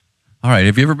All right,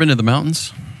 have you ever been to the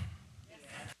mountains?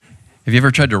 Have you ever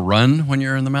tried to run when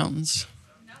you're in the mountains?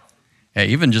 Yeah,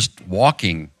 even just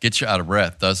walking gets you out of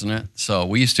breath, doesn't it? So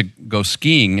we used to go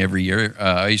skiing every year.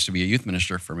 I used to be a youth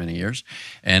minister for many years,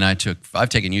 and I've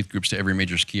taken youth groups to every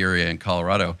major ski area in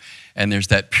Colorado. And there's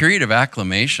that period of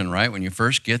acclimation, right? When you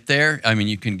first get there, I mean,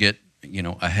 you can get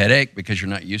a headache because you're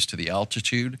not used to the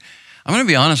altitude. I'm going to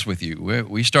be honest with you.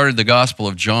 We started the Gospel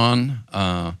of John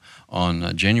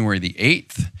on January the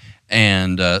 8th,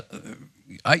 and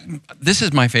this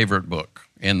is my favorite book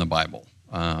in the Bible.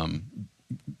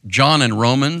 John and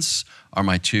Romans are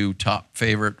my two top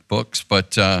favorite books,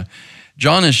 but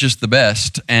John is just the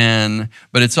best.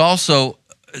 But it's also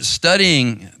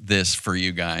studying this for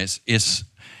you guys. It's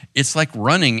like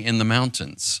running in the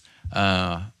mountains.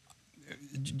 To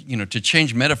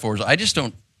change metaphors, I just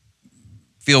don't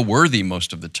feel worthy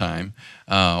most of the time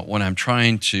when I'm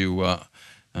trying to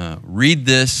read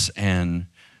this and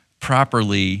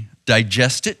properly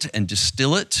digest it and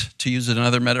distill it, to use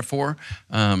another metaphor,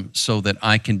 so that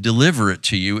I can deliver it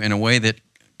to you in a way that,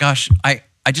 gosh, I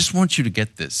just want you to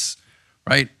get this,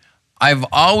 right? I've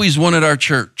always wanted our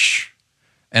church,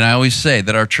 and I always say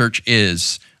that our church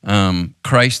is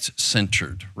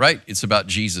Christ-centered, right? It's about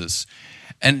Jesus.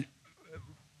 And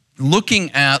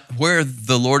looking at where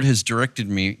the Lord has directed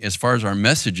me as far as our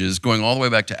messages, going all the way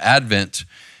back to Advent,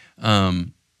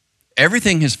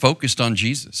 everything is focused on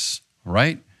Jesus,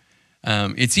 right?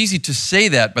 It's easy to say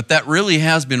that, but that really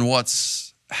has been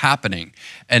what's happening.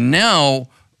 And now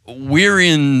we're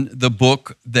in the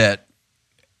book that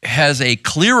has a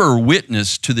clearer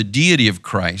witness to the deity of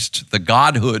Christ, the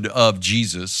godhood of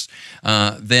Jesus,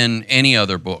 than any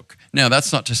other book. Now,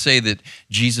 that's not to say that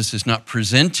Jesus is not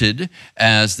presented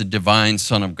as the divine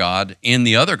Son of God in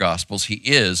the other Gospels. He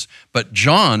is, but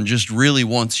John just really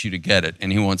wants you to get it,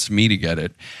 and he wants me to get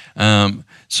it.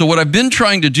 So what I've been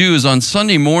trying to do is on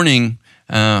Sunday morning,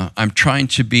 I'm trying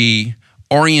to be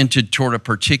oriented toward a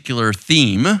particular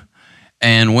theme,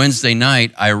 and Wednesday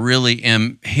night, I really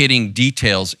am hitting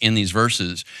details in these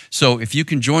verses. So if you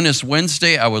can join us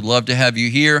Wednesday, I would love to have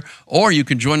you here, or you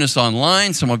can join us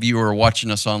online. Some of you are watching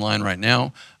us online right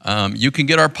now. You can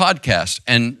get our podcast.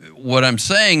 And what I'm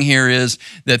saying here is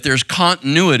that there's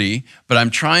continuity, but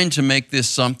I'm trying to make this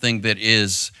something that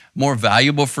is more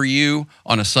valuable for you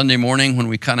on a Sunday morning when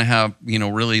we kind of have,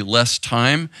 really less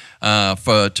time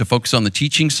to focus on the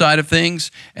teaching side of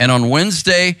things. And on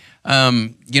Wednesday,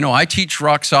 I teach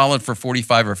rock solid for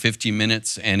 45 or 50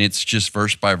 minutes, and it's just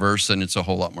verse by verse, and it's a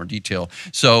whole lot more detail.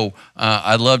 So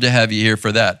I'd love to have you here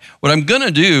for that. What I'm going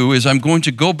to do is I'm going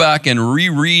to go back and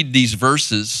reread these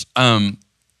verses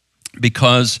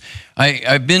because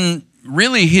I've been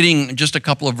really hitting just a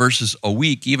couple of verses a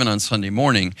week, even on Sunday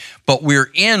morning, but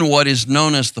we're in what is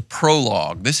known as the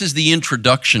prologue. This is the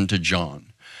introduction to John.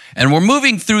 And we're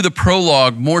moving through the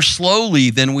prologue more slowly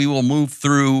than we will move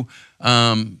through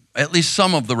at least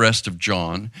some of the rest of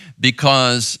John,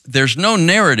 because there's no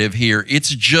narrative here. It's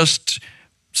just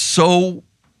so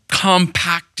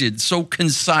compacted, so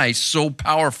concise, so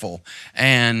powerful.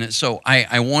 And so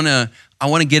I want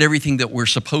to get everything that we're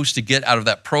supposed to get out of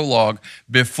that prologue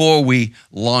before we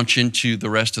launch into the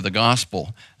rest of the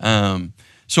gospel. So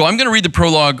I'm going to read the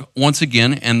prologue once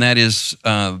again, and that is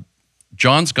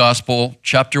John's Gospel,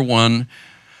 chapter 1,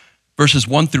 verses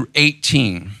 1 through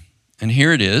 18. And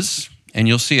here it is, and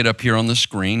you'll see it up here on the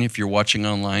screen. If you're watching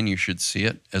online, you should see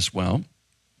it as well.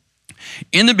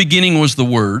 In the beginning was the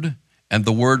Word, and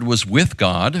the Word was with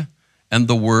God, and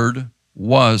the Word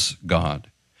was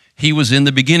God. He was in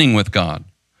the beginning with God.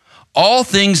 All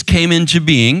things came into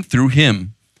being through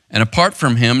him, and apart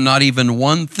from him, not even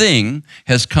one thing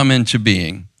has come into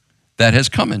being that has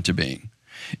come into being.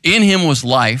 In him was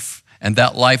life, and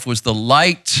that life was the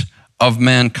light of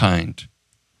mankind.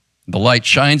 The light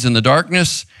shines in the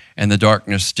darkness, and the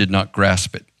darkness did not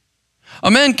grasp it. A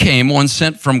man came, one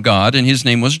sent from God, and his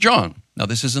name was John. Now,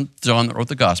 this isn't John that wrote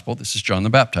the gospel. This is John the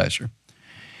Baptizer.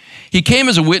 He came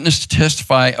as a witness to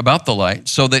testify about the light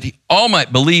so that all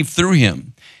might believe through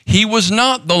him. He was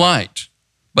not the light,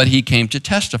 but he came to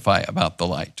testify about the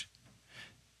light.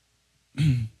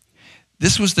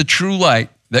 This was the true light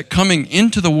that coming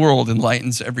into the world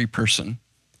enlightens every person.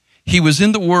 He was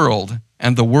in the world,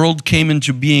 and the world came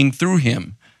into being through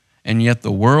him, and yet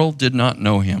the world did not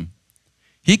know him.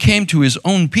 He came to his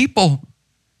own people,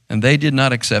 and they did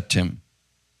not accept him.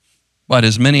 But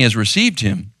as many as received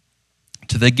him,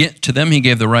 to them he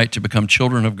gave the right to become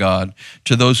children of God,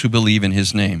 to those who believe in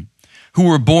his name, who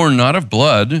were born not of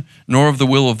blood, nor of the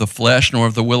will of the flesh, nor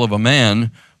of the will of a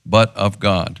man, but of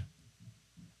God.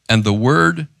 And the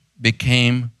Word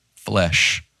became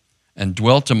flesh and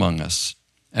dwelt among us,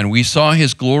 and we saw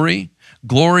his glory,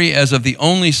 glory as of the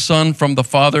only Son from the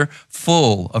Father,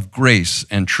 full of grace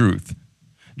and truth.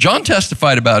 John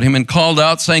testified about him and called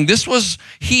out, saying, "This was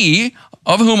he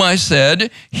of whom I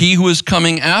said, 'He who is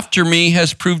coming after me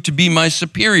has proved to be my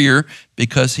superior,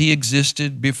 because he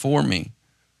existed before me.'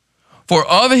 For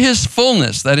of his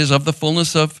fullness," that is, of the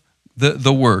fullness of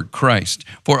the Word, Christ,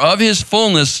 "for of his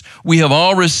fullness we have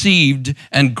all received,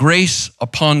 and grace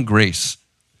upon grace.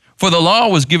 For the law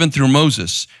was given through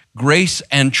Moses, grace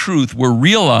and truth were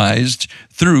realized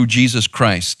through Jesus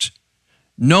Christ.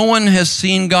 No one has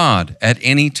seen God at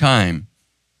any time.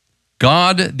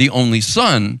 God, the only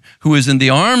Son, who is in the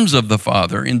arms of the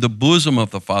Father, in the bosom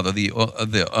of the Father," the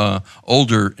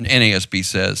older NASB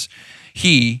says,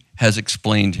 "he has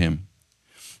explained him."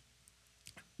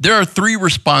 There are three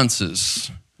responses.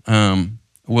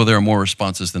 Well, there are more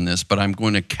responses than this, but I'm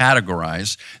going to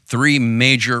categorize three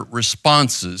major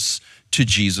responses to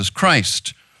Jesus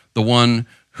Christ, the one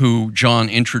who John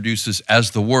introduces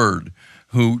as the Word,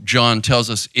 who John tells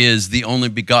us is the only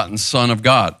begotten Son of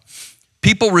God.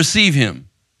 People receive him,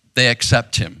 they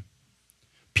accept him.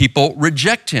 People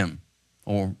reject him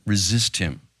or resist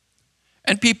him.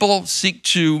 And people seek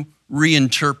to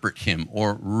reinterpret him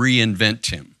or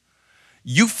reinvent him.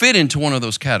 You fit into one of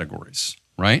those categories,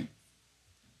 right?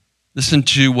 Listen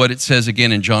to what it says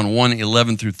again in John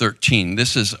 1:11 through 13.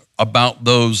 This is about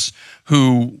those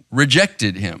who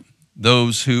rejected him,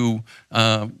 those who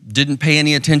didn't pay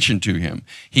any attention to him.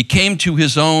 "He came to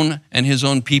his own, and his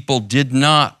own people did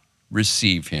not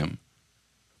receive him.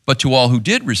 But to all who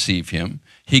did receive him,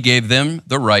 he gave them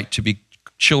the right to be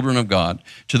children of God,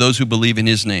 to those who believe in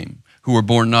his name, who were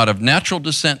born not of natural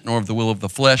descent, nor of the will of the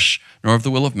flesh, nor of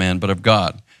the will of man, but of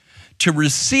God." To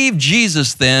receive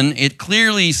Jesus, then, it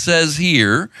clearly says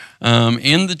here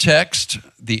in the text,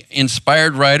 the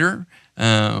inspired writer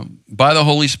by the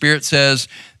Holy Spirit says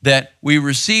that we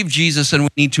receive Jesus and we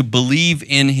need to believe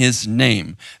in his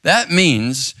name. That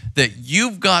means that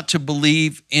you've got to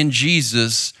believe in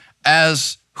Jesus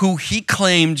as who he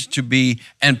claimed to be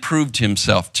and proved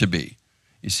himself to be.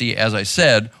 You see, as I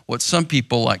said, what some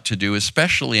people like to do,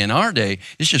 especially in our day,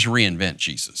 is just reinvent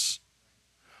Jesus.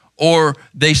 Or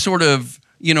they sort of,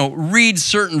 read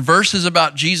certain verses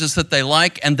about Jesus that they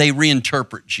like and they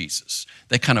reinterpret Jesus.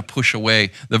 They kind of push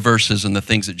away the verses and the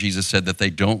things that Jesus said that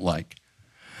they don't like.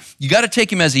 You got to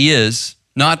take him as he is,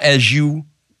 not as you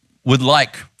would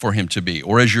like for him to be,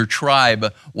 or as your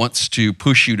tribe wants to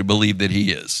push you to believe that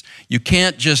he is. You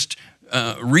can't just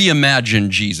reimagine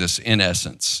Jesus in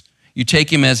essence. You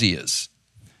take him as he is.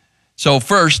 So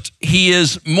first, he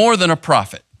is more than a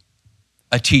prophet,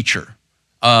 a teacher,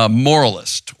 a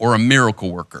moralist, or a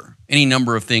miracle worker, any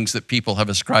number of things that people have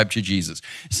ascribed to Jesus.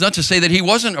 It's not to say that he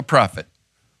wasn't a prophet,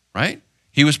 right?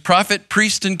 He was prophet,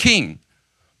 priest, and king,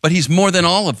 but he's more than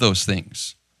all of those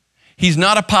things. He's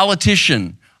not a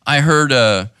politician. I heard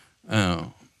a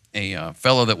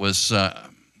fellow that was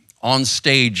on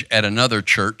stage at another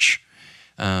church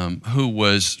who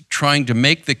was trying to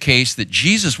make the case that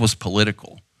Jesus was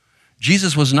political.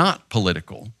 Jesus was not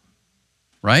political,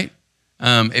 right?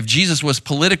 If Jesus was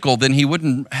political, then he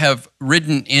wouldn't have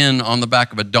ridden in on the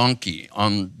back of a donkey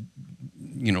on,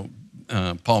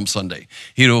 Palm Sunday.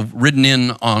 He'd have ridden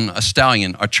in on a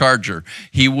stallion, a charger.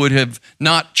 He would have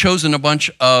not chosen a bunch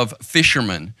of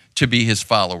fishermen to be his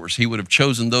followers. He would have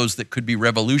chosen those that could be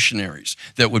revolutionaries,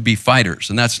 that would be fighters,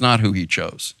 and that's not who he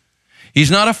chose.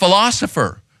 He's not a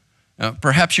philosopher.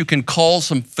 Perhaps you can cull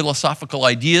some philosophical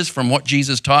ideas from what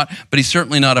Jesus taught, but he's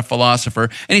certainly not a philosopher,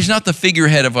 and he's not the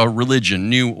figurehead of a religion,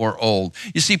 new or old.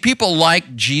 You see, people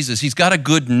like Jesus. He's got a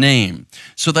good name,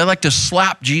 so they like to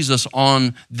slap Jesus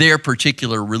on their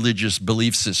particular religious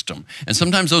belief system. And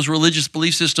sometimes those religious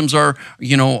belief systems are,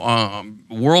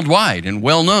 worldwide and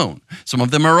well-known. Some of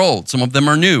them are old, some of them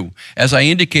are new. As I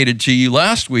indicated to you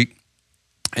last week,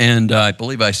 and I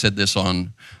believe I said this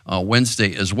on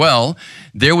Wednesday as well,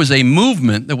 there was a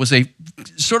movement that was a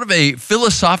sort of a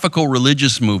philosophical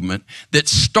religious movement that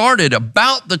started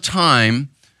about the time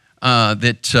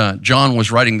that John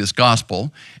was writing this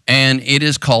gospel, and it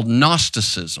is called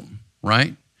Gnosticism,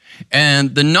 right?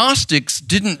 And the Gnostics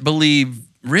didn't believe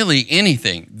really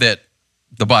anything that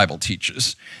the Bible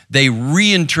teaches. They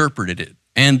reinterpreted it,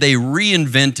 and they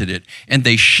reinvented it, and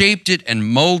they shaped it and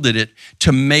molded it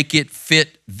to make it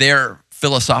fit their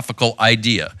philosophical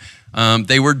idea.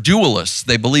 They were dualists.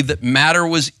 They believed that matter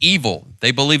was evil.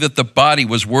 They believed that the body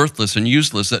was worthless and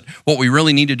useless, that what we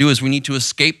really need to do is we need to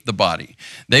escape the body.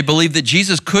 They believed that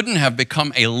Jesus couldn't have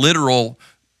become a literal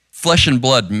flesh and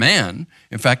blood man.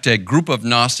 In fact, a group of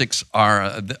Gnostics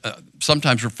are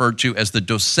sometimes referred to as the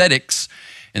Docetics,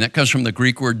 and that comes from the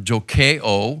Greek word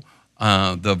dokeo,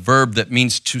 the verb that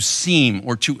means to seem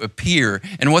or to appear.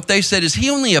 And what they said is he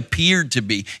only appeared to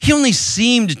be. He only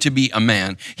seemed to be a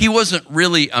man. He wasn't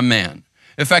really a man.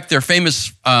 In fact, their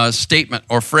famous statement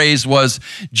or phrase was,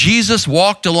 Jesus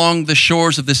walked along the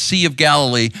shores of the Sea of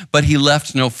Galilee, but he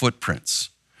left no footprints.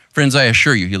 Friends, I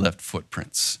assure you, he left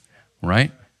footprints,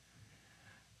 right?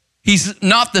 He's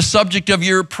not the subject of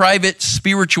your private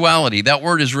spirituality. That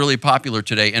word is really popular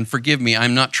today. And forgive me,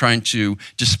 I'm not trying to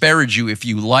disparage you if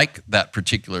you like that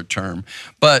particular term.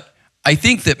 But I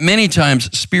think that many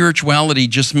times spirituality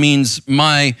just means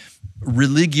my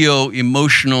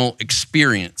religio-emotional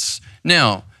experience.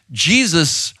 Now,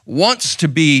 Jesus wants to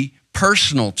be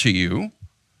personal to you,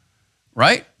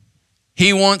 right?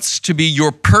 He wants to be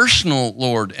your personal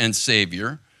Lord and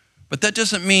Savior, but that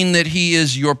doesn't mean that he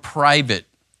is your private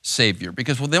Savior,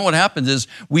 because then what happens is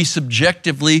we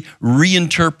subjectively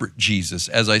reinterpret Jesus,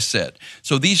 as I said.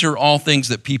 So these are all things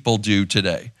that people do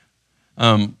today.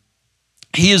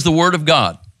 He is the Word of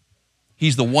God.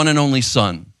 He's the one and only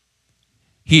Son.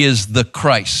 He is the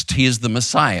Christ. He is the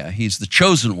Messiah. He's the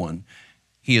chosen one.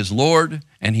 He is Lord,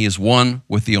 and he is one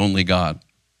with the only God.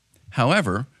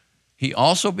 However, he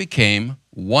also became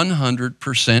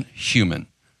 100% human,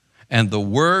 and the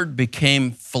Word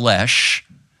became flesh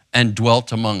and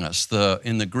dwelt among us.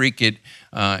 In the Greek, it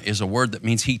is a word that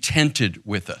means he tented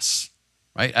with us,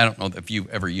 right? I don't know if you've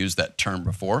ever used that term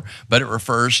before, but it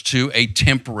refers to a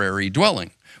temporary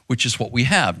dwelling, which is what we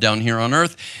have down here on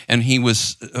earth. And he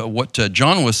was, what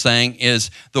John was saying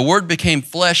is, the Word became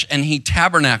flesh and he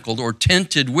tabernacled or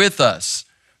tented with us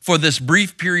for this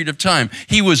brief period of time.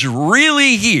 He was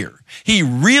really here. He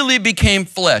really became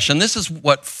flesh. And this is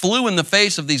what flew in the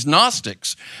face of these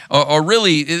Gnostics, or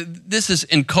really, this is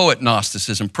inchoate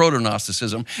Gnosticism,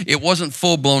 proto-Gnosticism. It wasn't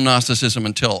full-blown Gnosticism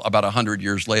until about 100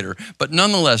 years later. But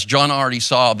nonetheless, John already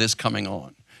saw this coming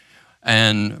on.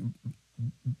 And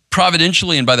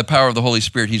providentially and by the power of the Holy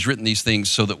Spirit, he's written these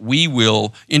things so that we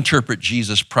will interpret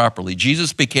Jesus properly.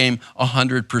 Jesus became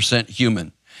 100%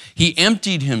 human. He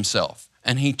emptied himself,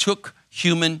 and he took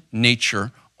human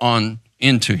nature on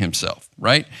into himself,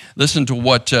 right? Listen to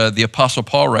what the Apostle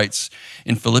Paul writes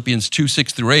in Philippians 2,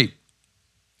 6 through 8.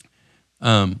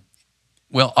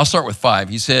 Well, I'll start with 5.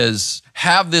 He says,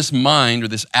 have this mind or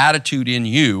this attitude in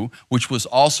you, which was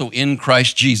also in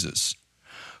Christ Jesus,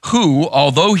 who,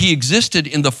 although he existed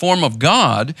in the form of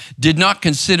God, did not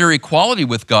consider equality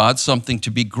with God something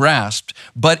to be grasped,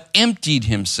 but emptied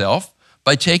himself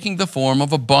by taking the form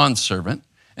of a bondservant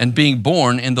and being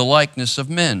born in the likeness of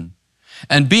men.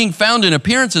 And being found in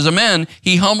appearance as a man,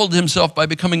 he humbled himself by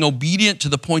becoming obedient to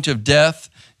the point of death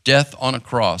on a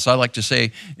cross. I like to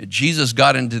say Jesus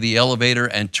got into the elevator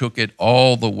and took it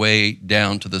all the way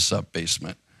down to the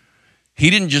sub-basement.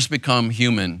 He didn't just become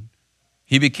human.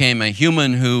 He became a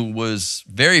human who was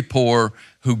very poor,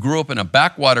 who grew up in a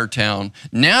backwater town.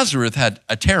 Nazareth had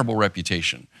a terrible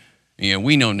reputation. You know,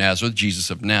 we know Nazareth, Jesus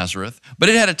of Nazareth, but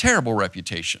it had a terrible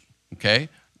reputation, okay?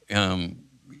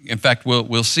 In fact,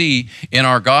 we'll see in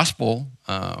our gospel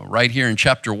right here in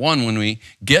chapter 1 when we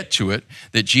get to it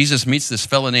that Jesus meets this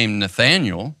fellow named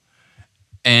Nathanael,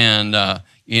 and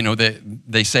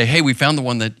they say, hey, we found the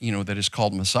one that that is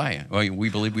called Messiah. Well, we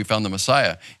believe we found the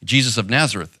Messiah, Jesus of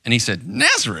Nazareth. And he said,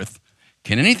 Nazareth?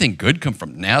 Can anything good come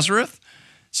from Nazareth?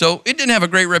 So it didn't have a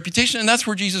great reputation, and that's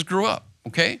where Jesus grew up,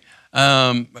 okay?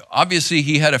 Obviously,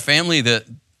 he had a family that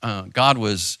God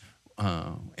was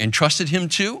entrusted him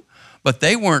to, but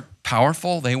they weren't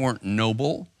powerful, they weren't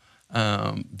noble,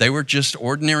 they were just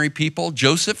ordinary people.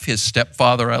 Joseph, his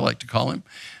stepfather, I like to call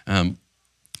him,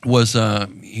 was a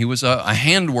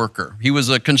hand worker. He was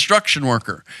a construction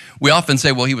worker. We often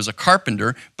say, well, he was a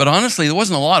carpenter, but honestly, there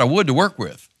wasn't a lot of wood to work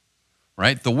with,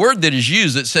 right? The word that is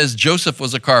used that says Joseph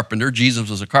was a carpenter,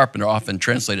 Jesus was a carpenter, often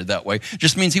translated that way,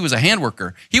 just means he was a hand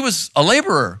worker. He was a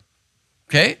laborer,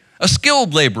 okay? A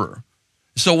skilled laborer.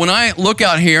 So when I look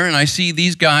out here and I see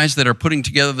these guys that are putting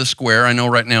together the square, I know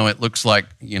right now it looks like,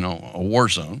 a war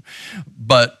zone,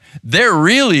 but they're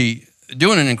really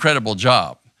doing an incredible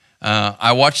job.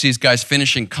 I watched these guys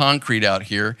finishing concrete out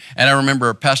here, and I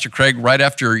remember, Pastor Craig, right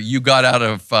after you got out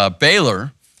of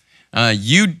Baylor,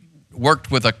 you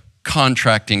worked with a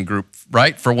contracting group,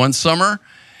 right, for one summer,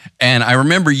 and I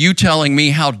remember you telling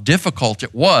me how difficult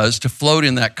it was to float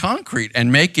in that concrete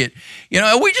and make it,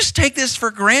 we just take this for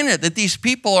granted that these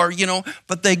people are,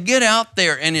 but they get out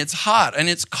there and it's hot and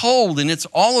it's cold and it's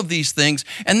all of these things,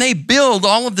 and they build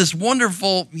all of this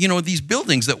wonderful, these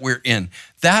buildings that we're in.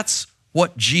 That's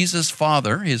what Jesus'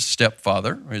 father, his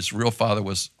stepfather, his real father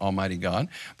was Almighty God,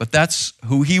 but that's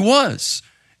who he was.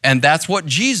 And that's what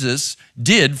Jesus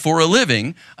did for a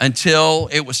living until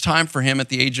it was time for him at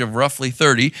the age of roughly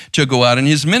 30 to go out in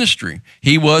his ministry.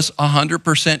 He was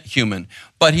 100% human,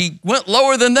 but he went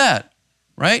lower than that,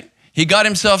 right? He got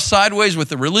himself sideways with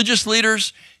the religious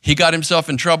leaders. He got himself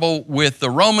in trouble with the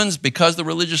Romans because the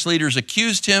religious leaders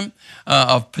accused him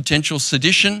of potential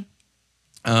sedition.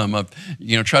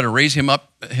 Try to raise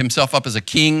himself up as a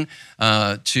king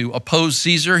to oppose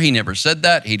Caesar. He never said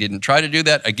that. He didn't try to do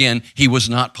that. Again, he was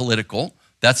not political.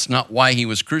 That's not why he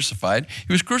was crucified.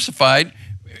 He was crucified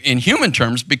in human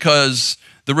terms because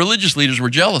the religious leaders were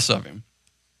jealous of him.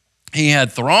 He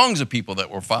had throngs of people that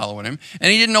were following him,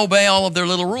 and he didn't obey all of their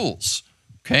little rules,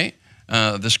 okay?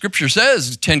 The scripture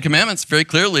says, 10 Commandments very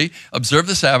clearly, observe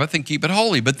the Sabbath and keep it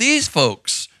holy. But these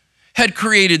folks had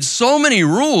created so many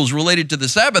rules related to the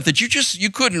Sabbath that you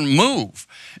couldn't move.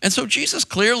 And so Jesus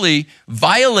clearly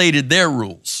violated their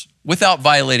rules without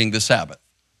violating the Sabbath,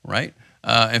 right?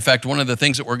 In fact, one of the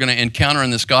things that we're going to encounter in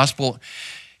this gospel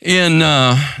in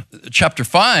chapter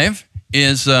 5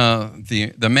 is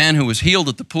the man who was healed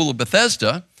at the pool of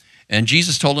Bethesda, and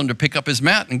Jesus told him to pick up his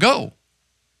mat and go.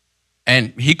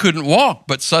 And he couldn't walk,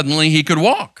 but suddenly he could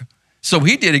walk. So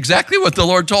he did exactly what the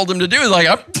Lord told him to do. He's like,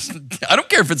 I don't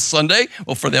care if it's Sunday.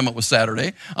 Well, for them it was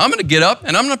Saturday. I'm going to get up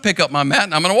and I'm going to pick up my mat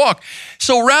and I'm going to walk.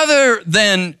 So rather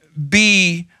than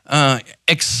be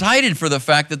excited for the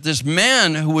fact that this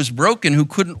man who was broken, who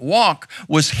couldn't walk,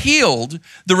 was healed,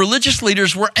 the religious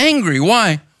leaders were angry.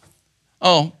 Why?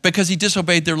 Oh, because he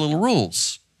disobeyed their little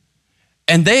rules.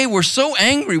 And they were so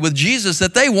angry with Jesus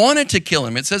that they wanted to kill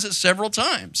him. It says it several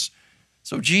times.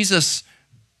 So Jesus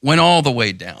went all the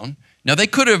way down. Now, they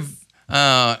could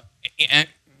have,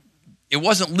 it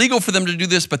wasn't legal for them to do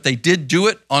this, but they did do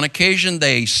it on occasion.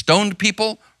 They stoned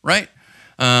people, right?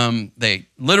 They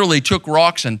literally took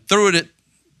rocks and threw it at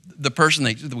the person.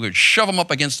 They would shove them up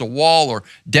against a wall or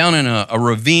down in a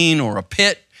ravine or a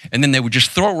pit, and then they would just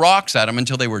throw rocks at them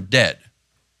until they were dead.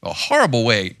 A horrible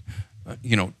way,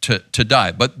 to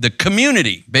die. But the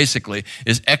community, basically,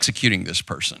 is executing this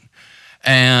person.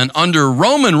 And under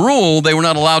Roman rule, they were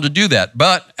not allowed to do that.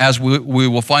 But as we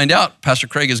will find out, Pastor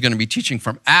Craig is going to be teaching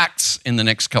from Acts in the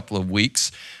next couple of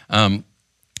weeks.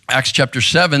 Acts chapter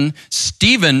 7,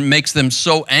 Stephen makes them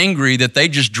so angry that they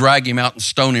just drag him out and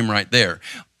stone him right there.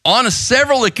 On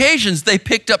several occasions, they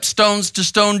picked up stones to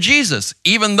stone Jesus,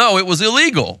 even though it was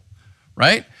illegal,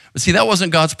 right? But see, that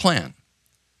wasn't God's plan.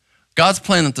 God's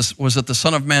plan was that the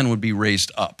Son of Man would be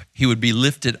raised up. He would be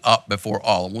lifted up before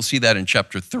all. And we'll see that in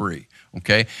chapter 3,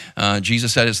 okay?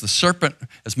 Jesus said,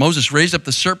 as Moses raised up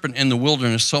the serpent in the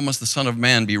wilderness, so must the Son of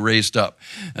Man be raised up.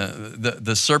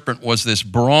 The serpent was this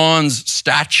bronze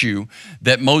statue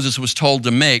that Moses was told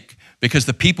to make because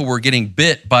the people were getting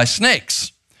bit by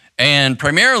snakes. And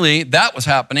primarily that was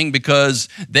happening because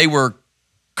they were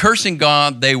cursing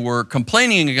God, they were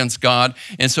complaining against God,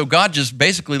 and so God just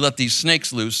basically let these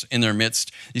snakes loose in their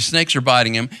midst. These snakes are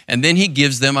biting him, and then he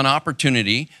gives them an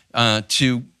opportunity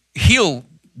to heal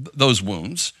those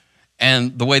wounds.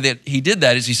 And the way that he did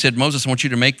that is he said, Moses, I want you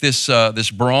to make this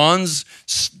bronze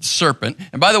serpent.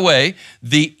 And by the way,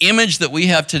 the image that we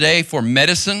have today for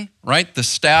medicine, right, the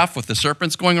staff with the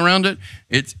serpents going around it,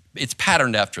 it's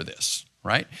patterned after this,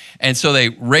 right? And so they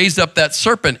raised up that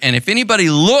serpent, and if anybody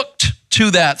looked to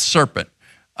that serpent,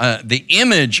 the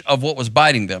image of what was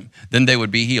biting them, then they would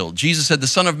be healed. Jesus said the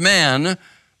Son of Man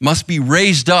must be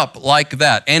raised up like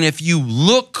that. And if you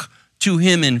look to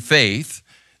him in faith,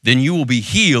 then you will be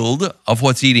healed of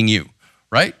what's eating you,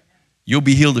 right? You'll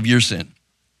be healed of your sin.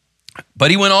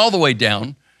 But he went all the way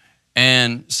down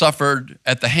and suffered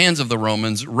at the hands of the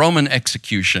Romans, Roman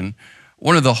execution,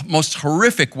 one of the most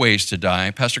horrific ways to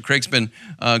die. Pastor Craig's been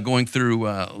going through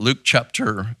Luke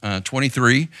chapter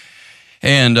 23,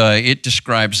 and it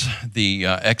describes the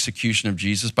execution of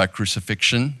Jesus by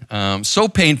crucifixion. So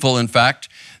painful, in fact,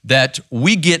 that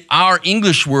we get our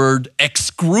English word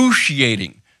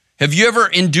excruciating. Have you ever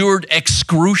endured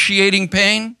excruciating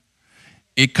pain?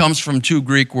 It comes from two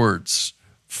Greek words.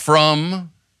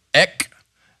 From ek,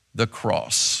 the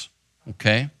cross,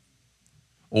 okay?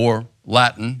 Or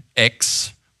Latin,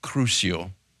 ex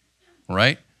crucio,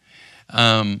 right?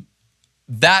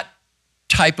 That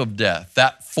type of death,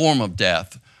 that form of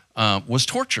death, was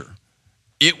torture.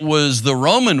 It was the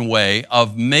Roman way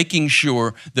of making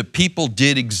sure that people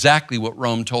did exactly what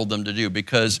Rome told them to do,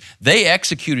 because they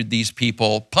executed these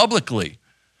people publicly.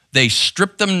 They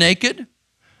stripped them naked.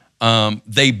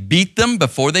 They beat them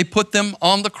before they put them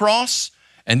on the cross,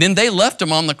 and then they left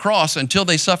them on the cross until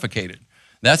they suffocated.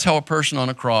 That's how a person on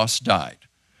a cross died.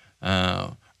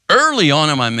 early on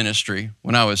in my ministry,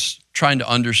 when I was trying to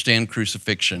understand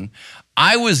crucifixion,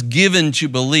 I was given to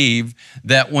believe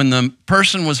that when the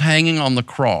person was hanging on the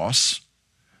cross,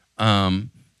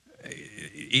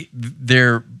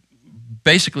 their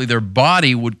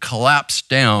body would collapse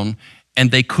down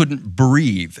and they couldn't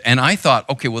breathe. And I thought,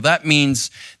 okay, well, that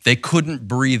means they couldn't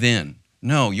breathe in.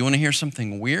 No, you want to hear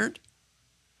something weird?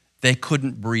 They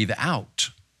couldn't breathe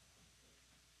out.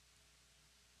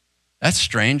 That's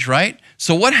strange, right?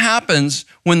 So what happens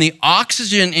when the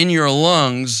oxygen in your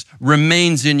lungs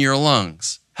remains in your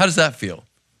lungs? How does that feel?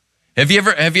 Have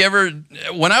you ever,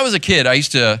 when I was a kid, I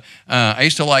used to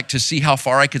like to see how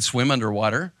far I could swim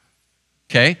underwater.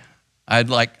 Okay? I'd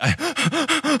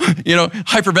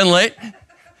hyperventilate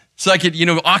so I could,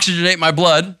 oxygenate my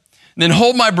blood, and then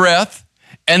hold my breath,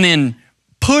 and then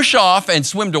push off and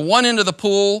swim to one end of the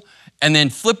pool, and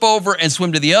then flip over and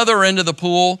swim to the other end of the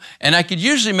pool. And I could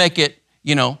usually make it,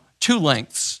 2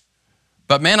 lengths.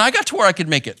 But man, I got to where I could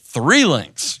make it 3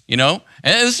 lengths, And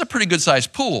this is a pretty good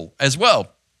sized pool as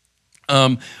well.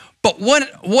 But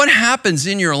what happens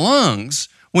in your lungs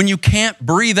when you can't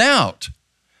breathe out?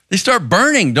 They start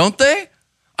burning, don't they?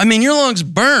 I mean, your lungs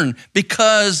burn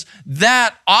because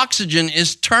that oxygen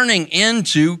is turning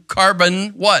into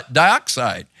carbon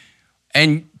dioxide.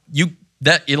 And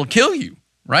it'll kill you,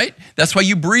 right? That's why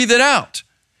you breathe it out.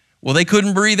 Well, they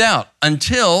couldn't breathe out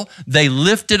until they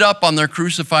lifted up on their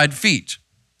crucified feet.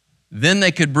 Then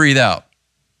they could breathe out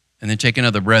and then take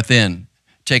another breath in,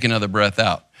 take another breath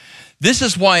out. This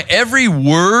is why every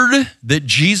word that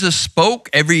Jesus spoke,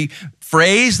 every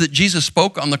phrase that Jesus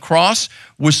spoke on the cross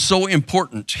was so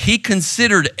important. He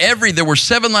considered there were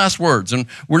 7 last words, and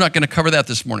we're not going to cover that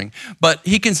this morning, but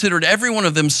he considered every one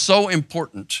of them so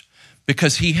important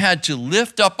because he had to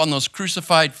lift up on those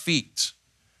crucified feet.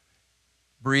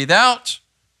 Breathe out,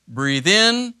 breathe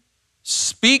in,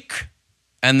 speak,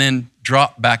 and then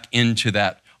drop back into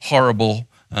that horrible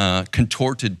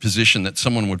contorted position that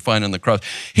someone would find on the cross.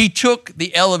 He took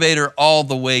the elevator all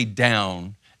the way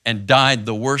down and died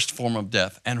the worst form of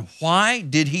death. And why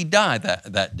did he die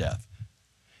that death?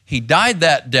 He died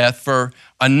that death for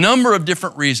a number of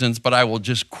different reasons, but I will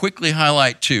just quickly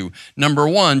highlight 2. Number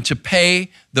 1, to pay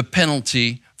the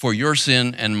penalty for your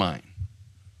sin and mine.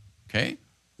 Okay?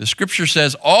 The scripture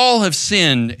says, all have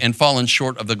sinned and fallen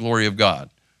short of the glory of God.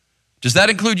 Does that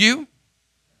include you?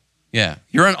 Yeah,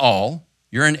 you're an all.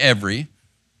 You're an every.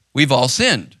 We've all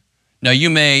sinned. Now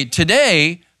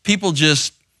today, people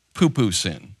just poo-poo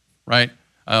sin, right?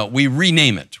 We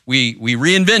rename it. We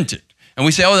reinvent it. And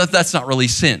we say, oh, that's not really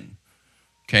sin,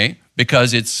 okay?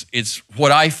 Because it's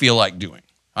what I feel like doing.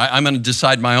 I'm going to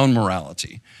decide my own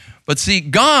morality. But see,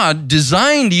 God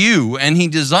designed you and he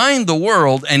designed the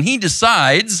world and he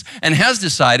decides and has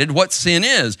decided what sin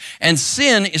is. And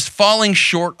sin is falling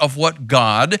short of what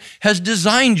God has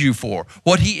designed you for,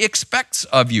 what he expects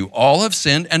of you. All have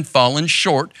sinned and fallen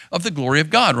short of the glory of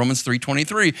God, Romans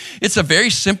 3:23. It's a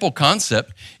very simple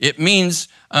concept. It means,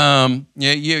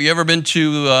 you ever been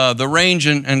to the range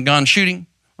and gone shooting,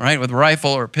 right, with a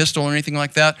rifle or a pistol or anything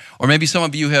like that? Or maybe some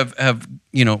of you have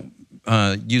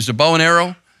used a bow and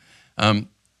arrow.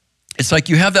 It's like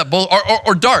you have that bull,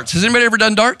 or darts. Has anybody ever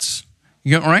done darts?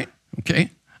 You know, all right? Okay.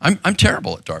 I'm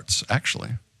terrible at darts, actually.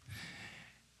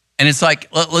 And it's like,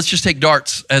 let's just take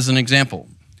darts as an example,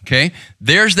 okay?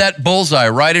 There's that bullseye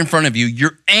right in front of you.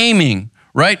 You're aiming,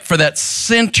 right, for that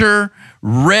center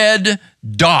red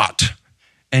dot.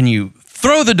 And you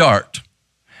throw the dart,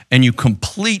 and you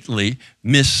completely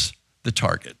miss the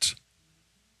target.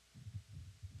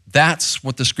 That's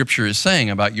what the scripture is saying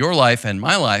about your life and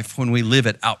my life when we live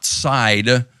it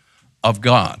outside of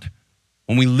God.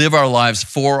 When we live our lives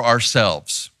for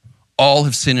ourselves. All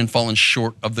have sinned and fallen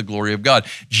short of the glory of God.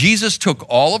 Jesus took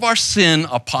all of our sin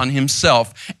upon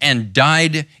himself and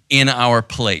died in our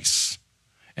place.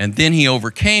 And then he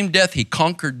overcame death. He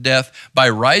conquered death by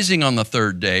rising on the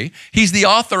 3rd day. He's the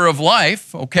author of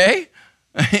life, okay?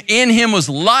 In him was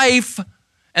life,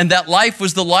 and that life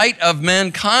was the light of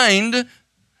mankind.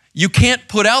 You can't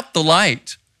put out the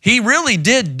light. He really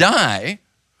did die,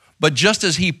 but just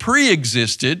as he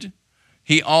pre-existed,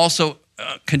 he also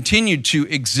continued to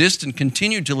exist and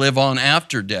continued to live on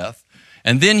after death.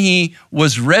 And then he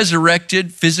was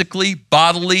resurrected physically,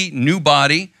 bodily, new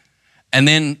body. And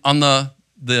then on the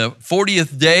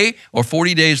 40th day or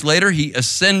 40 days later, he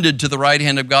ascended to the right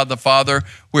hand of God the Father,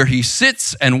 where he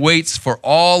sits and waits for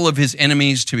all of his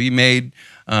enemies to be made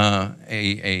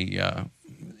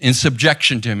in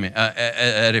subjection to him,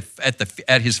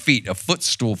 at his feet, a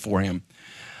footstool for him.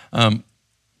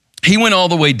 He went all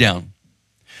the way down.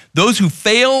 Those who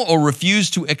fail or refuse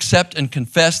to accept and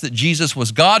confess that Jesus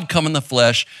was God come in the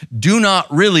flesh do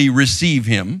not really receive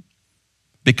him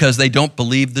because they don't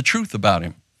believe the truth about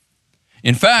him.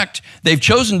 In fact, they've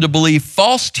chosen to believe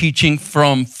false teaching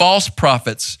from false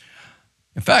prophets.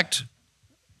 In fact,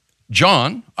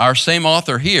 John, our same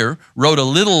author here, wrote a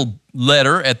little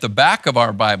letter at the back of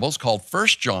our Bibles called 1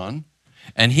 John,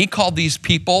 and he called these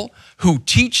people who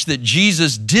teach that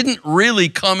Jesus didn't really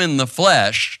come in the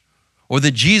flesh or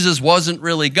that Jesus wasn't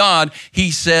really God.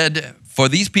 He said, for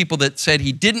these people that said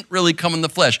he didn't really come in the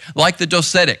flesh, like the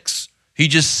Docetics, he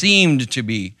just seemed to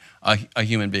be a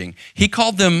human being. He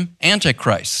called them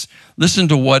antichrists. Listen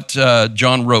to what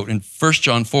John wrote in 1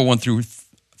 John 4, 1 through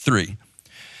 3.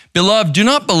 Beloved, do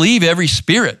not believe every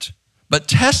spirit, but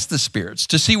test the spirits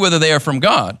to see whether they are from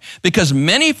God, because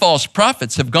many false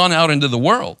prophets have gone out into the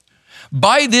world.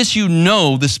 By this you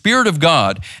know the Spirit of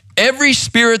God. Every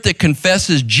spirit that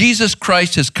confesses Jesus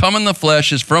Christ has come in the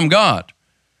flesh is from God,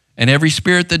 and every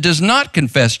spirit that does not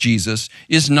confess Jesus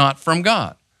is not from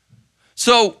God.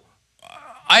 So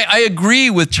I agree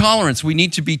with tolerance. We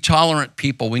need to be tolerant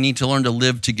people. We need to learn to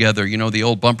live together. You know, the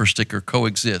old bumper sticker,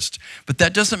 coexist. But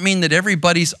that doesn't mean that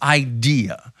everybody's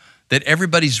idea, that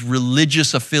everybody's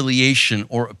religious affiliation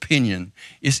or opinion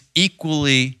is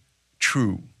equally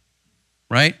true,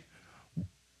 right?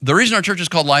 The reason our church is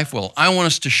called LifeWell, I want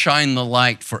us to shine the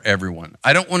light for everyone.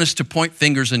 I don't want us to point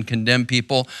fingers and condemn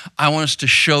people. I want us to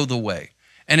show the way.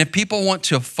 And if people want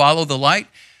to follow the light,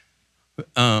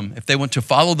 if they want to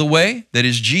follow the way that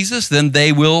is Jesus, then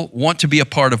they will want to be a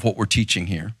part of what we're teaching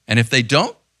here. And if they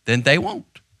don't, then they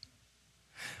won't.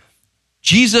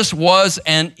 Jesus was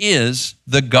and is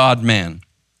the God-man.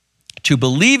 To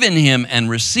believe in him and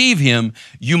receive him,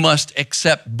 you must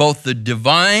accept both the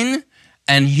divine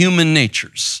and human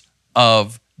natures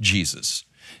of Jesus.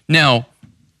 Now,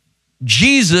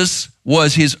 Jesus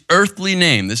was his earthly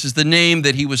name. This is the name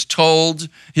that he was told,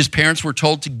 his parents were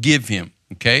told to give him.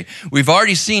 Okay, we've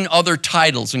already seen other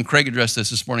titles, and Craig addressed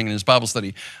this morning in his Bible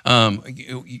study.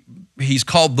 He's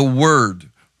called the Word,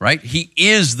 right? He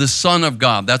is the Son of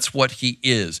God. That's what he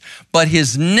is. But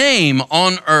his name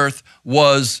on earth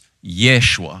was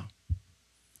Yeshua,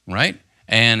 right?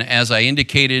 And as I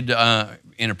indicated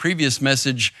in a previous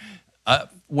message,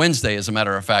 Wednesday, as a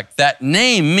matter of fact, that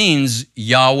name means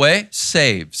Yahweh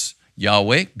saves.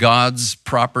 Yahweh, God's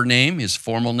proper name, his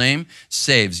formal name,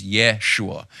 saves,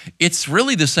 Yeshua. It's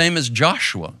really the same as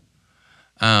Joshua.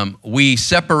 We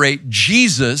separate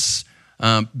Jesus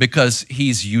because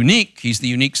he's unique. He's the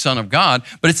unique Son of God,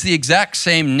 but it's the exact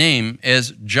same name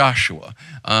as Joshua.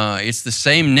 It's the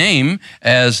same name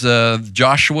as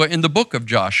Joshua in the book of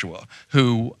Joshua,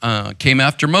 who came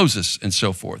after Moses and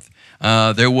so forth.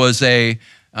 There was a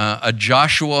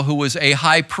Joshua who was a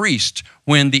high priest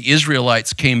when the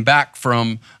Israelites came back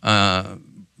from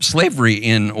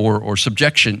slavery or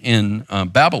subjection in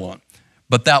Babylon.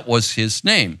 But that was his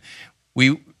name.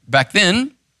 Back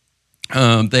then,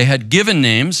 they had given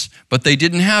names, but they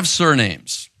didn't have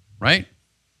surnames, right?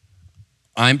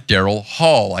 I'm Daryl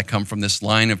Hall. I come from this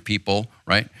line of people,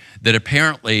 right, that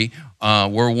apparently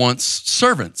were once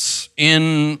servants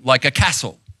in like a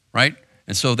castle, right?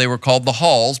 And so they were called the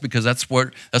Halls because that's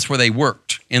where they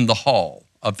worked, in the hall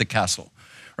of the castle,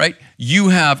 right? You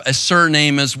have a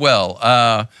surname as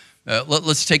well.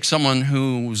 Let's take someone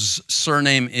whose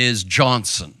surname is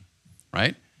Johnson,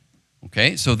 right?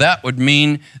 Okay, so that would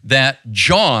mean that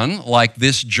John, like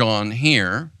this John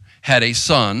here, had a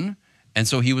son, and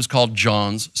so he was called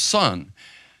John's son.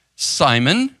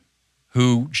 Simon,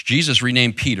 who Jesus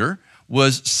renamed Peter,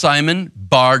 was Simon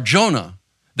Bar-Jonah.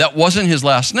 That wasn't his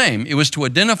last name. It was to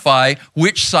identify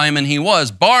which Simon he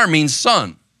was. Bar means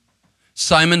son.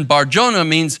 Simon Bar-Jonah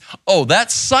means, oh,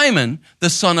 that's Simon, the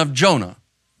son of Jonah.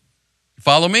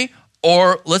 Follow me?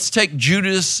 Or let's take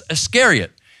Judas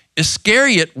Iscariot.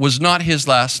 Iscariot was not his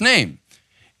last name.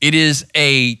 It is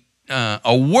a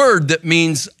word that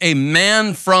means a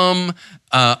man from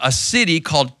a city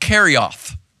called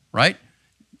Kerioth, right?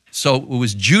 So it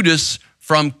was Judas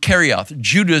from Kerioth,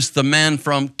 Judas, the man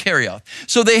from Kerioth.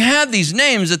 So they had these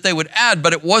names that they would add,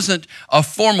 but it wasn't a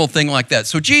formal thing like that.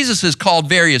 So Jesus is called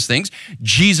various things.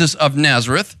 Jesus of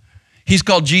Nazareth. He's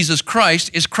called Jesus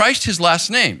Christ. Is Christ his last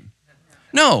name?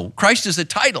 No, Christ is a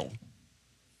title,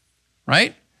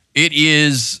 right? It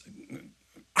is,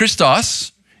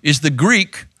 Christos is the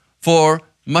Greek for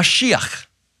Mashiach,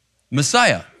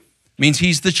 Messiah. Means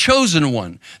he's the chosen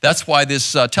one. That's why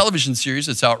this television series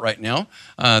that's out right now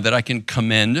that I can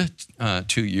commend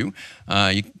to you.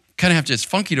 You kind of have to, it's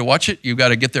funky to watch it. You've got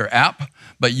to get their app,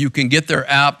 but you can get their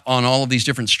app on all of these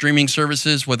different streaming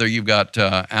services, whether you've got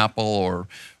Apple or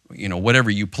whatever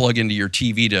you plug into your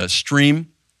TV to stream.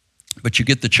 But you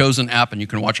get the Chosen app and you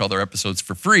can watch all their episodes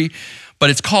for free. But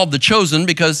it's called The Chosen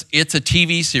because it's a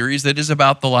TV series that is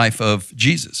about the life of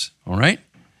Jesus, all right?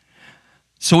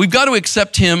 So we've got to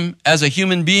accept him as a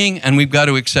human being, and we've got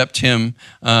to accept him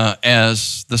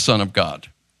as the Son of God.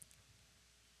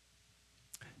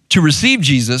 To receive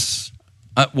Jesus,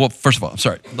 first of all,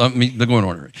 let me go in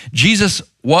order. Jesus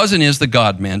was and is the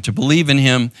God-man. To believe in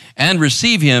him and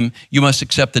receive him, you must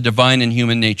accept the divine and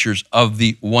human natures of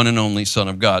the one and only Son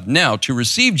of God. Now, to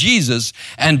receive Jesus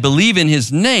and believe in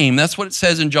his name, that's what it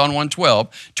says in John 1:12,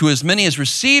 to as many as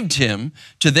received him,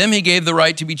 to them he gave the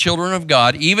right to be children of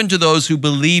God, even to those who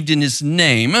believed in his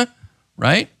name,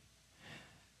 right?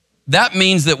 That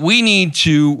means that we need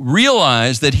to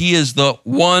realize that he is the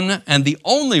one and the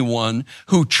only one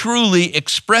who truly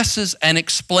expresses and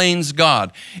explains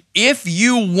God. If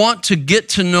you want to get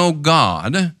to know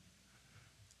God,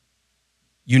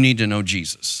 you need to know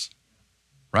Jesus,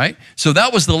 right? So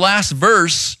that was the last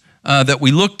verse that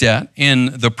we looked at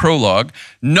in the prologue.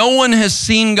 No one has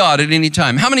seen God at any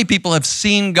time. How many people have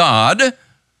seen God,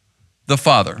 the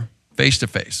Father, face to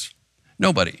face?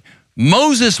 Nobody.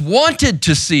 Moses wanted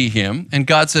to see him, and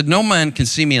God said, no man can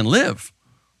see me and live.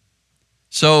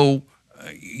 So,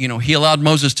 he allowed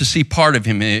Moses to see part of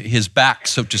him, his back,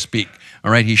 so to speak.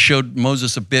 All right, he showed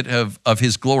Moses a bit of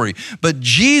his glory. But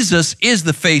Jesus is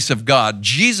the face of God.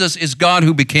 Jesus is God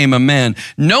who became a man.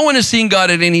 No one has seen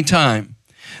God at any time.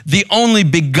 The only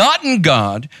begotten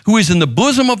God who is in the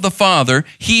bosom of the Father,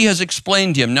 he has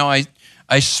explained him. Now,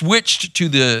 I switched to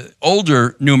the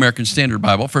older New American Standard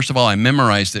Bible. First of all, I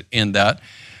memorized it in that.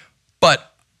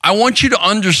 But I want you to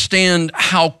understand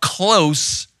how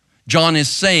close John is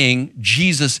saying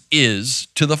Jesus is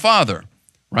to the Father,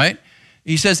 right?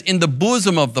 He says, in the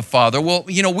bosom of the Father. Well,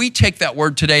 we take that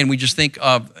word today and we just think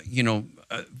of,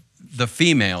 the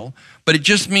female, but it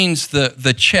just means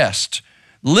the chest.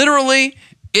 Literally,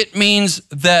 it means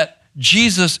that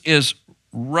Jesus is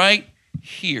right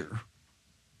here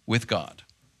with God.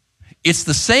 It's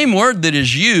the same word that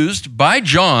is used by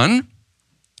John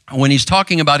when he's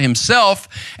talking about himself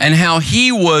and how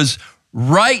he was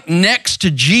right next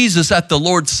to Jesus at the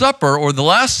Lord's Supper or the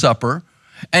Last Supper,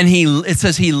 and it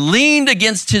says he leaned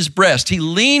against his breast. He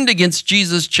leaned against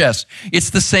Jesus' chest.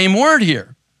 It's the same word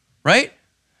here, right?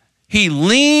 He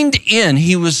leaned in.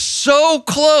 He was so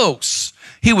close.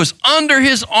 He was under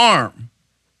his arm,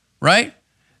 right?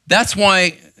 That's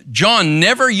why John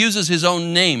never uses his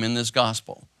own name in this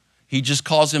gospel. He just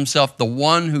calls himself the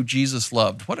one who Jesus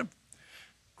loved. What a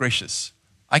gracious.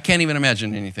 I can't even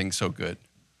imagine anything so good,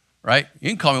 right? You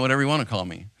can call me whatever you want to call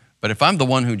me. But if I'm the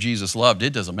one who Jesus loved,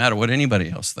 it doesn't matter what anybody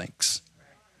else thinks.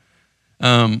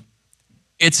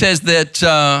 It says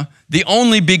that the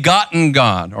only begotten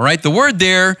God, all right? The word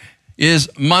there is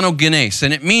monogenes,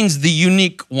 and it means the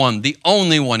unique one, the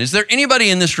only one. Is there anybody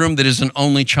in this room that is an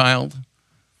only child?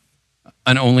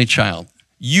 An only child.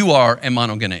 You are a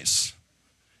monogenes.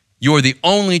 You are the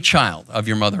only child of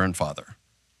your mother and father,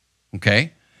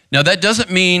 okay? Now, that doesn't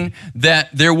mean that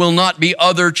there will not be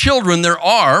other children. There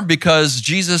are, because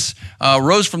Jesus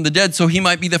rose from the dead, so he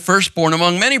might be the firstborn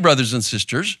among many brothers and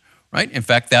sisters, right? In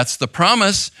fact, that's the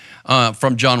promise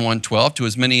from John 1:12. To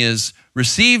as many as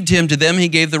received him, to them he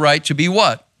gave the right to be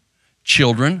what?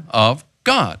 Children of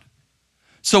God.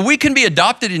 So we can be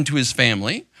adopted into his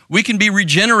family. We can be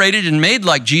regenerated and made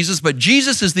like Jesus, but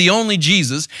Jesus is the only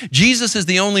Jesus. Jesus is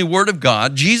the only Word of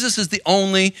God. Jesus is the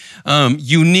only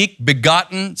unique,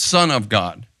 begotten Son of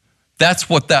God. That's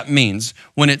what that means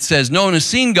when it says, no one has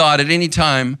seen God at any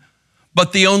time,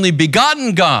 but the only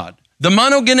begotten God, the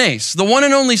monogenes, the one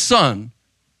and only Son,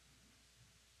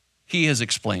 he has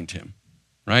explained him,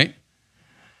 right?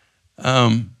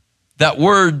 That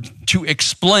word to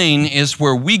explain is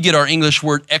where we get our English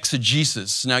word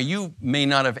exegesis. Now, you may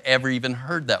not have ever even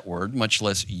heard that word, much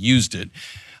less used it.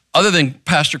 Other than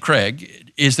Pastor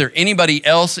Craig, is there anybody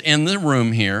else in the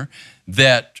room here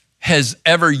that has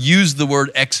ever used the word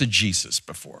exegesis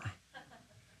before?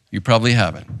 You probably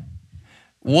haven't.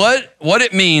 What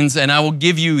it means, and I will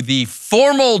give you the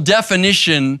formal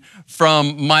definition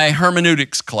from my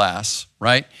hermeneutics class,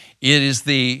 right? It is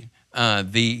the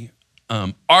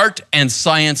art and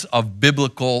science of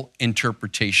biblical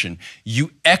interpretation.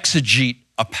 You exegete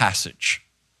a passage,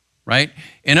 right?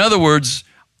 In other words,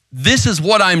 this is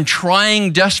what I'm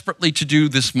trying desperately to do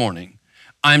this morning.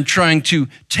 I'm trying to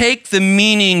take the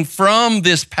meaning from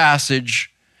this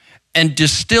passage and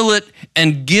distill it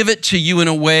and give it to you in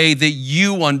a way that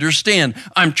you understand.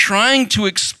 I'm trying to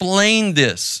explain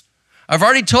this. I've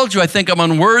already told you I think I'm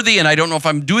unworthy and I don't know if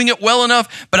I'm doing it well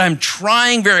enough, but I'm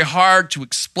trying very hard to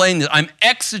explain this. I'm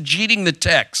exegeting the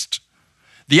text.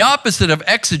 The opposite of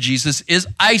exegesis is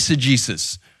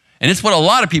eisegesis. And it's what a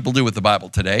lot of people do with the Bible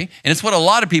today. And it's what a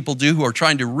lot of people do who are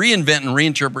trying to reinvent and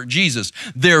reinterpret Jesus.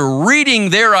 They're reading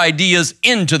their ideas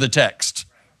into the text.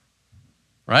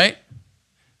 Right?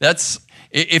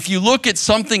 If you look at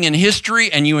something in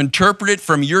history and you interpret it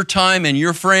from your time and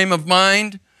your frame of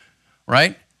mind,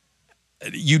 right?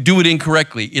 You do it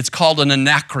incorrectly. It's called an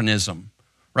anachronism,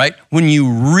 right? When you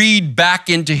read back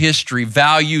into history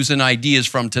values and ideas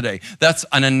from today, that's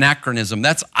an anachronism.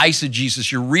 That's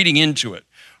eisegesis. You're reading into it,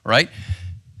 right?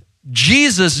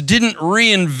 Jesus didn't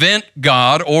reinvent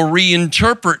God or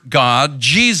reinterpret God.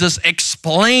 Jesus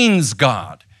explains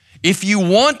God. If you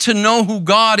want to know who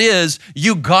God is,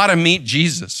 you got to meet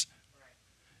Jesus.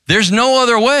 There's no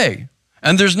other way.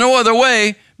 And there's no other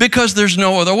way because there's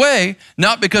no other way,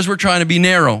 not because we're trying to be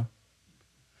narrow.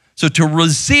 So to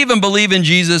receive and believe in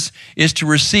Jesus is to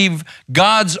receive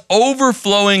God's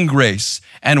overflowing grace.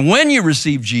 And when you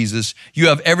receive Jesus, you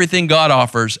have everything God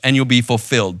offers and you'll be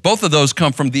fulfilled. Both of those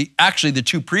come from the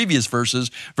two previous verses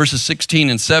 16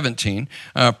 and 17,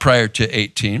 prior to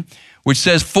 18. Which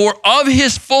says, for of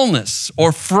his fullness,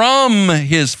 or from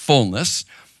his fullness,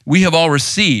 we have all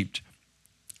received,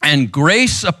 and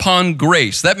grace upon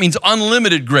grace. That means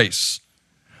unlimited grace.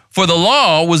 For the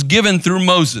law was given through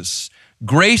Moses.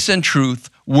 Grace and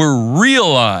truth were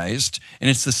realized,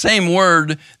 and it's the same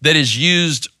word that is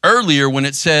used earlier when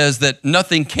it says that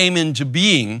nothing came into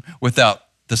being without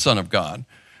the Son of God.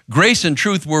 Grace and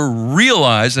truth were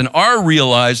realized and are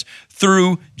realized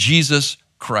through Jesus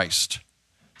Christ.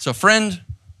 So friend,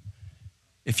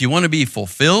 if you want to be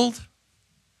fulfilled,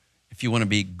 if you want to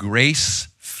be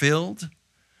grace-filled,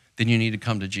 then you need to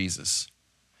come to Jesus.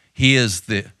 He is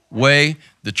the way,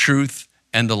 the truth,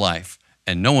 and the life,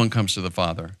 and no one comes to the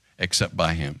Father except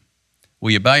by him. Will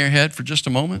you bow your head for just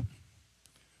a moment?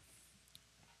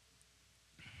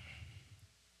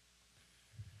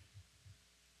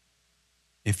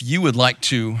 If you would like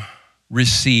to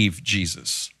receive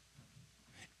Jesus,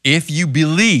 if you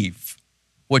believe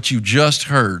what you just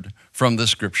heard from the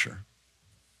scripture,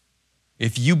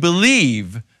 if you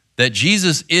believe that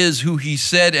Jesus is who he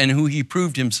said and who he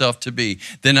proved himself to be,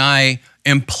 then I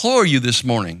implore you this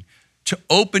morning to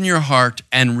open your heart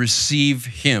and receive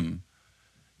him.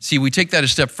 See, we take that a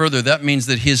step further. That means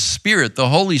that his Spirit, the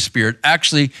Holy Spirit,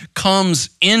 actually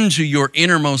comes into your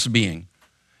innermost being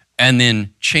and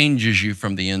then changes you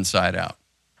from the inside out.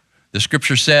 The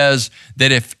scripture says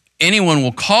that if anyone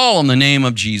will call on the name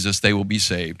of Jesus, they will be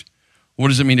saved. What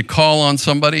does it mean to call on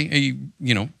somebody?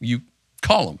 You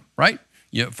call them, right?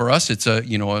 Yeah, for us, it's a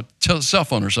cell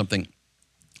phone or something.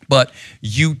 But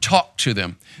you talk to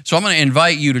them. So I'm going to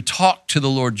invite you to talk to the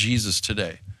Lord Jesus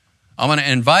today. I'm going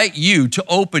to invite you to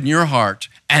open your heart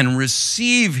and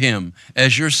receive him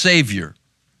as your Savior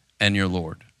and your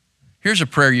Lord. Here's a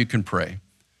prayer you can pray.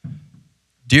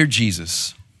 Dear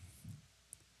Jesus,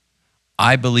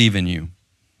 I believe in you.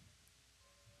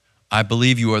 I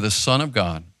believe you are the Son of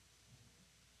God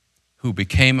who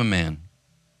became a man.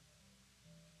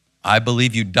 I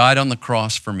believe you died on the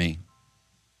cross for me.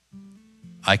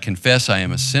 I confess I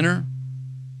am a sinner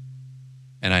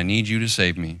and I need you to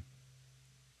save me.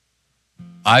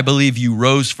 I believe you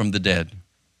rose from the dead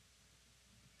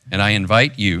and I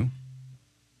invite you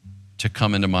to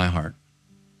come into my heart.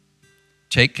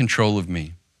 Take control of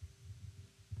me.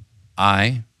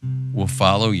 I will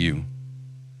follow you.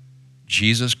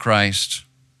 Jesus Christ,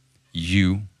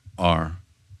 you are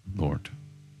Lord.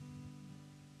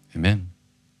 Amen.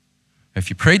 If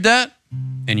you prayed that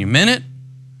and you meant it,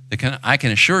 I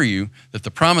can assure you that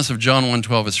the promise of John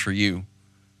 1:12 is for you.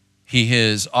 He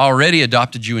has already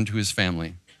adopted you into his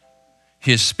family.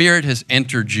 His Spirit has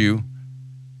entered you.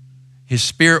 His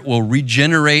Spirit will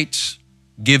regenerate,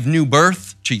 give new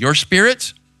birth to your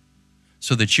spirit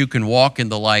so that you can walk in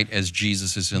the light as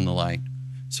Jesus is in the light,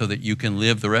 so that you can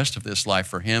live the rest of this life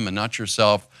for him and not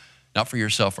yourself, not for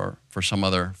yourself or for some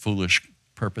other foolish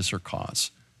purpose or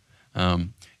cause.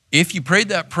 If you prayed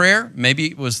that prayer,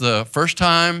 maybe it was the first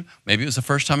time, maybe it was the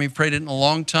first time you've prayed it in a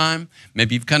long time,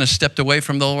 maybe you've kind of stepped away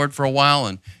from the Lord for a while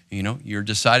and you're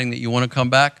deciding that you want to come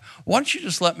back, why don't you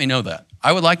just let me know that?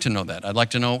 I would like to know that. I'd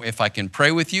like to know if I can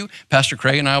pray with you. Pastor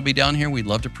Craig and I will be down here. We'd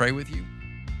love to pray with you.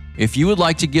 If you would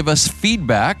like to give us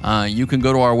feedback, you can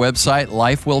go to our website,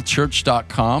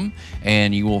 lifewellchurch.com,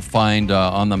 and you will find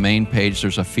on the main page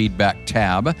there's a feedback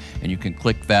tab, and you can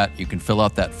click that. You can fill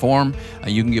out that form.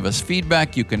 You can give us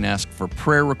feedback. You can ask for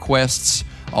prayer requests.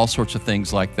 all sorts of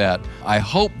things like that. I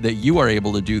hope that you are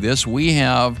able to do this. We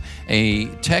have a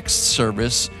text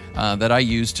service that I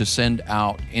use to send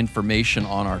out information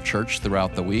on our church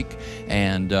throughout the week.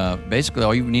 And basically,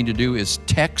 all you need to do is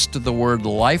text the word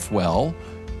LifeWell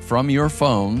from your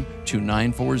phone to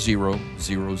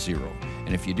 94000.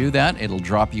 And if you do that, it'll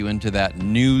drop you into that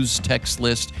news text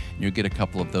list, and you'll get a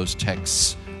couple of those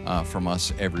texts from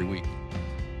us every week.